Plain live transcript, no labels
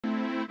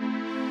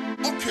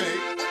Okay.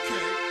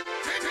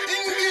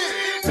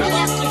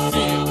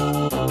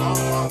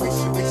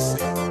 We see.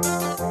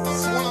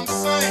 That's what I'm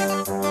saying.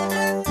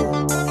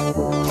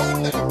 Hold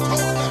that.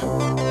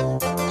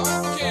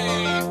 Okay.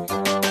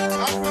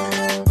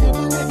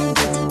 Never let me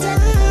get you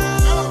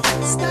down.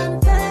 Stand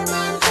firm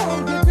and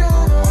hold your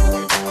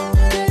ground.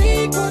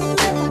 They could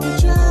never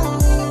get you out.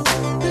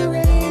 The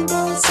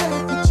rainbow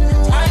circle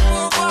child. I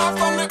move off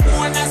from my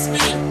own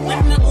speed,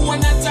 with my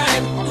own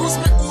time, use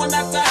my own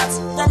thoughts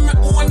from my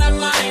own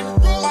mind.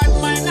 Bad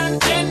mind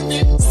and envy,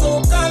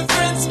 so-called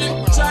friends me,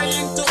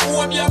 trying to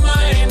hold your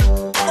mind.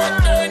 But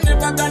they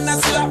never gonna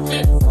slap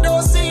me.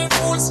 Those silly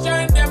fools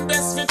trying them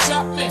best to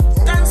trap me.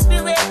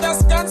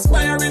 Conspirators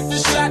conspiring to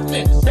shot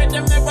me. But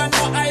them never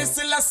know I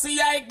still see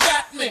I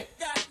got me.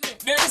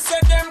 Them say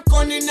them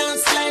cunning and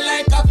sly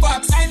like a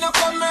fox. I know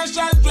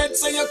commercial threat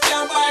so you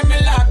can't buy me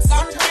locks.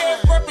 I'm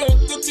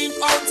capable to think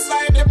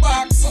outside the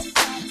box.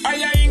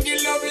 Iya Ingi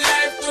love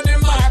life to the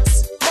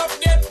max. Love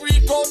get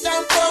freak out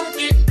and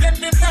funky. Let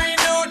me find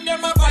out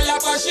them a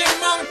ballabashing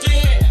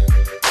monkey.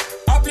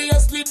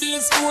 Obviously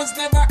these fools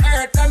never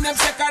hurt and them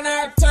second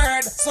or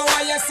third. So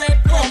I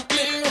said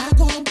promptly, I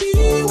gon'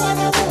 be what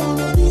I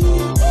wanna be.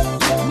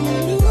 Let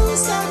me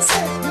loose and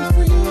set me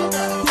free.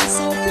 Be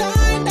so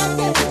blind that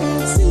they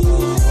can't see.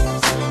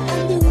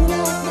 I'm the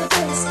ruler of my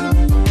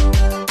destiny.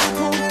 I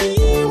gon' be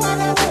what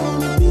I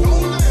wanna be.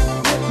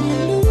 Let me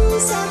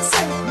loose and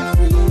set me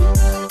free.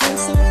 Be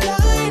so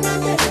blind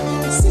and they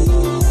can't see.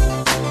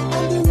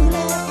 I'm the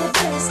ruler of my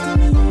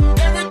destiny.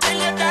 everything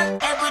you got,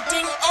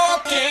 everything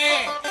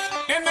okay.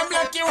 Then them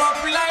lock you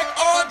up like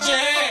OJ.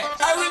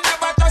 I will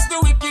never touch the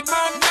wicked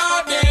man, no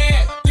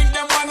day. Think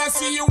them wanna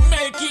see you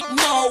make it,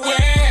 no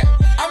way.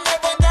 I'm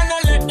never gonna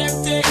let them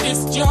take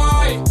this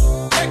joy.